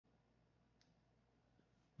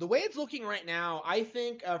The way it's looking right now, I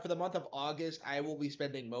think for the month of August, I will be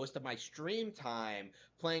spending most of my stream time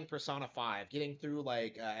playing Persona 5, getting through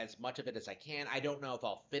like as much of it as I can. I don't know if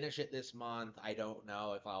I'll finish it this month. I don't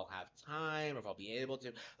know if I'll have time or if I'll be able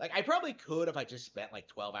to. Like, I probably could if I just spent like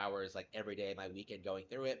 12 hours like every day of my weekend going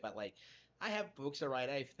through it, but like I have books to write,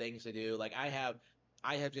 I have things to do. Like I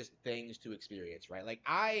have just things to experience, right? Like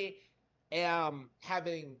I am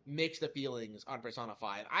having mixed feelings on Persona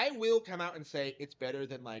 5. I will come out and say it's better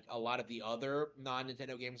than like a lot of the other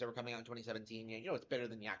non-Nintendo games that were coming out in 2017. You know, it's better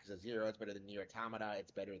than Yakuza 0, it's better than Nier Automata,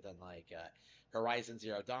 it's better than like Horizon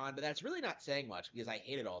Zero Dawn, but that's really not saying much because I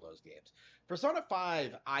hated all those games. Persona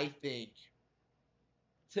 5, I think,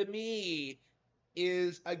 to me,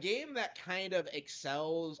 is a game that kind of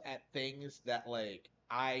excels at things that like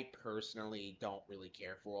I personally don't really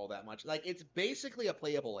care for all that much. Like it's basically a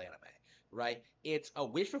playable anime, right? It's a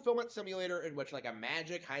wish fulfillment simulator in which like a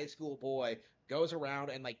magic high school boy goes around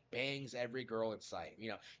and like bangs every girl in sight.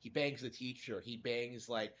 You know, he bangs the teacher, he bangs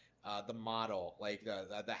like the model, like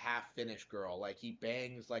the half finished girl, like he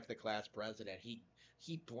bangs like the class president. He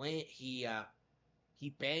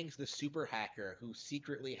bangs the super hacker who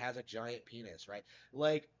secretly has a giant penis, right?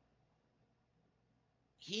 Like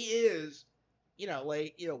he is,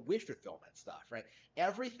 wish fulfillment stuff, right?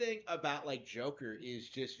 Everything about like Joker is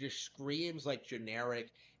just screams like generic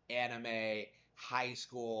anime high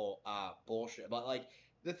school bullshit. But like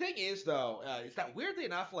the thing is though, is that weirdly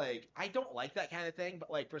enough, like I don't like that kind of thing, but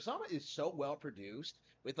like Persona is so well produced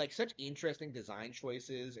with like such interesting design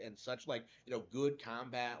choices and such like good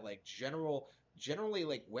combat, like generally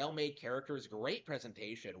like well-made characters, great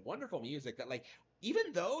presentation, wonderful music that like even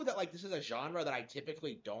though that like this is a genre that I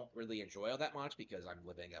typically don't really enjoy all that much because I'm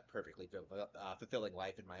living a perfectly fulfilling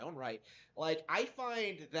life in my own right, like I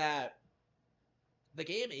find that the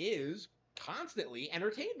game is constantly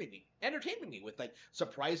entertaining me with like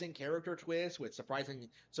surprising character twists, with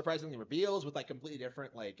surprisingly reveals, with like completely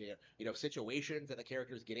different like situations that the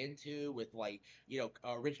characters get into, with like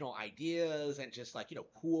original ideas and just like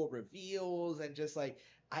cool reveals and just like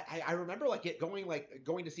I remember like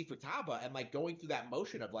going to see Futaba and like going through that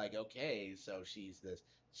motion of like, okay, so she's this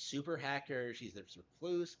super hacker, she's this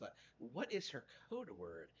recluse, but what is her code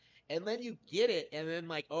word? And then you get it, and then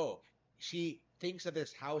like, oh, she thinks of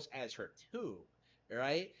this house as her tomb,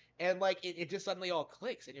 right? And like it just suddenly all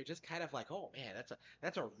clicks, and you're just kind of like, oh man,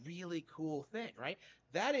 that's a really cool thing, right?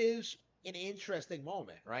 That is an interesting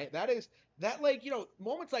moment, right? That like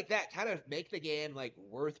moments like that kind of make the game like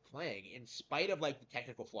worth playing in spite of like the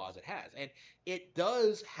technical flaws it has, and it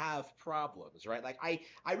does have problems, right? Like I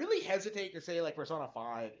really hesitate to say like Persona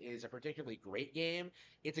 5 is a particularly great game.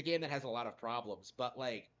 It's a game that has a lot of problems, but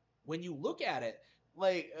like when you look at it,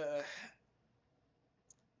 like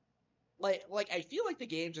like I feel like the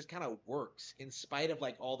game just kind of works in spite of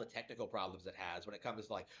like all the technical problems it has when it comes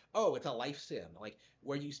to like, oh, it's a life sim, like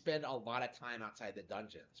where you spend a lot of time outside the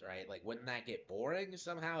dungeons, right? Like wouldn't that get boring?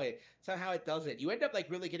 Somehow it doesn't. You end up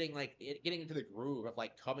like really getting into the groove of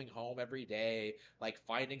like coming home every day, like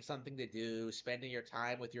finding something to do, spending your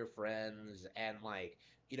time with your friends, and like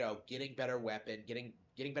getting better weapons, getting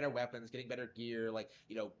better gear, like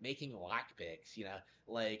making lockpicks,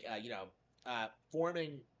 like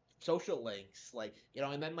forming social links, like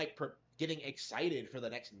and then like getting excited for the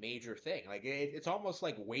next major thing. Like it's almost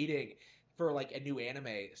like waiting for like a new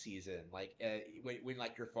anime season. Like when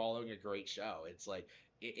like you're following a great show, it's like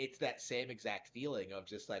it's that same exact feeling of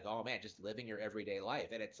just like, oh man, just living your everyday life,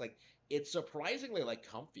 and it's like it's surprisingly like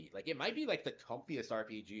comfy. Like it might be like the comfiest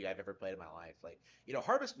RPG I've ever played in my life. Like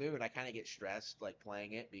Harvest Moon, I kind of get stressed like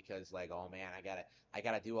playing it because like, oh man, I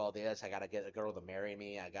gotta do all this. I gotta get a girl to marry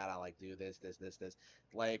me. I gotta like do this.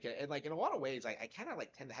 Like and like in a lot of ways, I kind of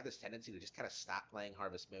like tend to have this tendency to just kind of stop playing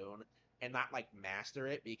Harvest Moon and not like master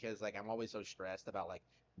it because like I'm always so stressed about like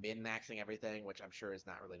min maxing everything, which I'm sure is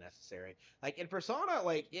not really necessary. Like in Persona,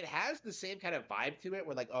 like it has the same kind of vibe to it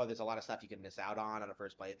where like, oh, there's a lot of stuff you can miss out on a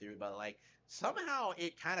first playthrough, but like somehow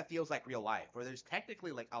it kind of feels like real life where there's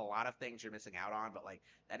technically like a lot of things you're missing out on, but like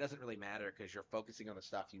that doesn't really matter because you're focusing on the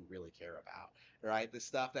stuff you really care about, right? The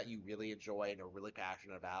stuff that you really enjoy and are really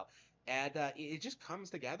passionate about, and it just comes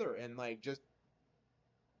together and like just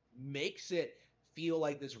makes it feel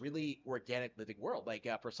like this really organic living world. Like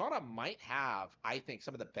Persona might have, I think,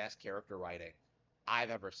 some of the best character writing I've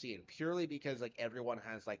ever seen, purely because like everyone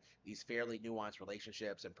has like these fairly nuanced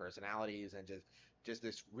relationships and personalities, and just just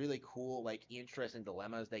this really cool, like interesting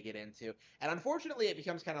dilemmas they get into. And unfortunately, it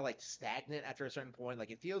becomes kind of like stagnant after a certain point.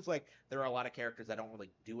 Like it feels like there are a lot of characters that don't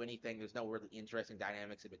really do anything. There's no really interesting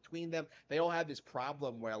dynamics in between them. They all have this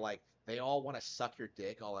problem where like they all want to suck your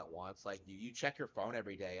dick all at once. Like you check your phone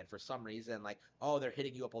every day, and for some reason, like oh they're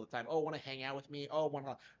hitting you up all the time. Oh, want to hang out with me? Oh, want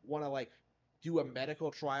to like do a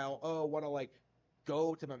medical trial? Oh, want to like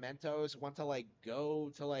go to Mementos? Want to like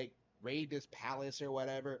go to like raid this palace or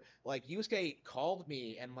whatever? Like Yusuke called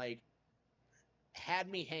me and like had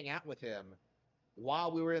me hang out with him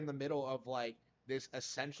while we were in the middle of like this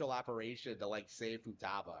essential operation to like save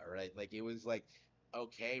Futaba, right? Like it was like,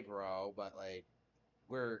 okay, bro, but like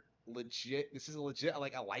we're legit. This is a legit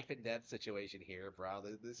like a life and death situation here, bro.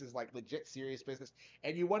 This is like legit serious business,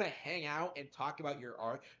 and you want to hang out and talk about your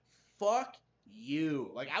art? Fuck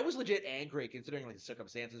you! Like I was legit angry considering like the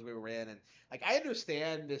circumstances we were in, and like I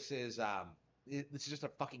understand this is just a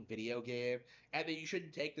fucking video game, and that you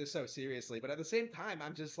shouldn't take this so seriously. But at the same time,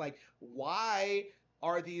 I'm just like, why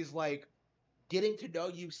are these like getting to know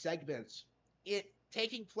you segments it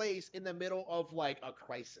taking place in the middle of like a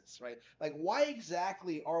crisis, right? Like why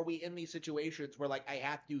exactly are we in these situations where like I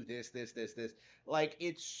have to do this? Like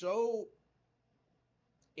it's so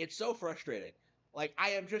frustrating. Like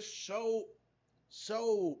I am just so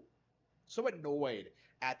so annoyed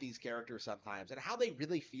at these characters sometimes and how they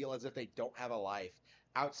really feel as if they don't have a life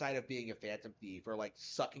outside of being a phantom thief or like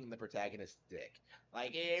sucking the protagonist's dick.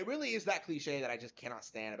 Like it really is that cliche that I just cannot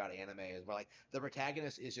stand about anime is where like the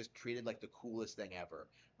protagonist is just treated like the coolest thing ever,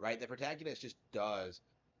 right? The protagonist just does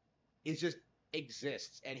is just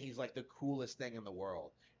exists and he's like the coolest thing in the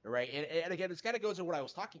world, right? And again, this kind of goes to what I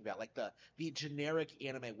was talking about, like the generic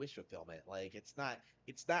anime wish fulfillment. Like it's not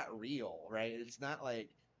real, right? It's not like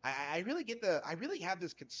I really get the I really have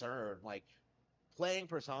this concern like playing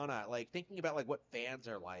Persona, like thinking about like what fans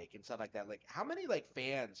are like and stuff like that. Like how many like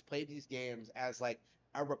fans play these games as like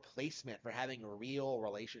a replacement for having real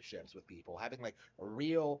relationships with people, having like a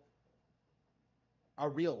real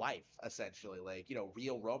life essentially, like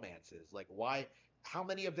real romances. Like why how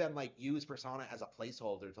many of them like use Persona as a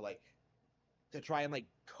placeholder to like to try and like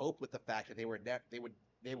cope with the fact that they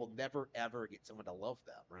will never ever get someone to love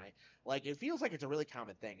them, right? Like it feels like it's a really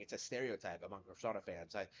common thing. It's a stereotype among Persona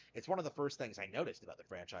fans. It's one of the first things I noticed about the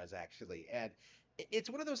franchise actually, and it's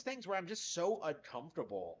one of those things where I'm just so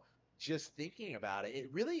uncomfortable just thinking about it. It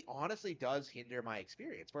really honestly does hinder my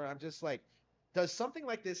experience where I'm just like, does something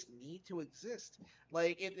like this need to exist?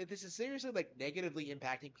 Like, if this is seriously like negatively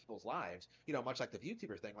impacting people's lives, much like the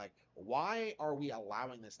VTuber thing, like, why are we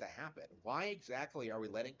allowing this to happen? Why exactly are we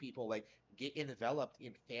letting people like get enveloped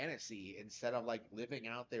in fantasy instead of like living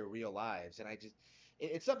out their real lives? And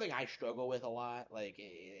it's something I struggle with a lot. Like,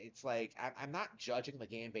 it's like I'm not judging the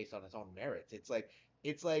game based on its own merits.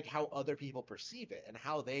 It's like how other people perceive it and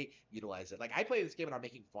how they utilize it. Like I play this game and I'm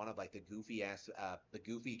making fun of like the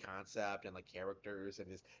goofy concept and like characters and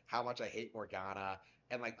just how much I hate Morgana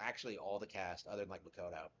and like actually all the cast other than like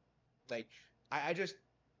Makoto. Like I just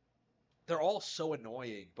they're all so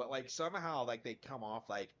annoying, but like somehow like they come off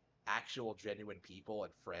like actual genuine people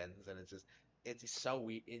and friends, and it's just so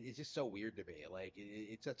weird. It's just so weird to me. Like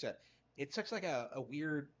it's such like a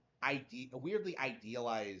weird idea, a weirdly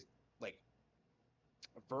idealized like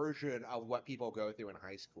version of what people go through in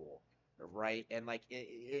high school, right? And like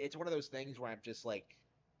it's one of those things where I'm just like,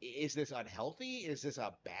 is this unhealthy? Is this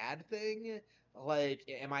a bad thing? Like,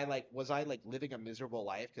 am I like, was I like living a miserable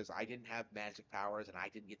life because I didn't have magic powers and I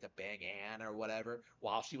didn't get to bang Anne or whatever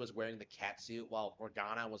while she was wearing the cat suit while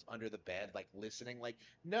Morgana was under the bed like listening? Like,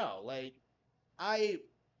 no, like I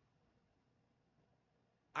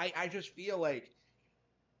I just feel like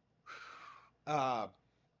uh,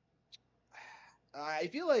 I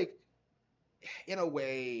feel like in a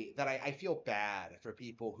way that I feel bad for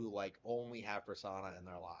people who like only have Persona in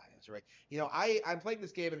their lives, right? I'm playing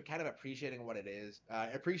this game and kind of appreciating it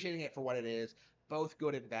for what it is, both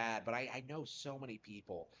good and bad. But I know so many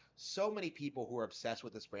people who are obsessed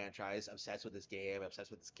with this franchise, obsessed with this game,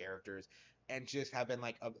 obsessed with its characters, and just have been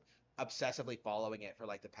like obsessively following it for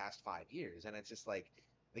like the past 5 years. And it's just like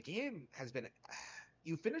the game has been.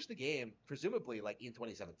 You finished the game presumably like in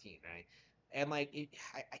 2017, right? And like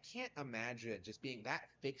I can't imagine just being that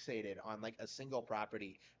fixated on like a single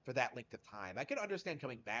property for that length of time. I could understand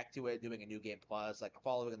coming back to it, doing a new game plus, like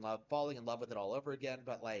falling in love with it all over again.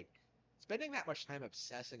 But like spending that much time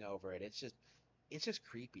obsessing over it, it's just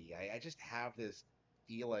creepy. I just have this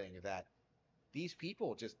feeling that these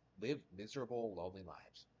people just live miserable, lonely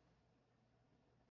lives.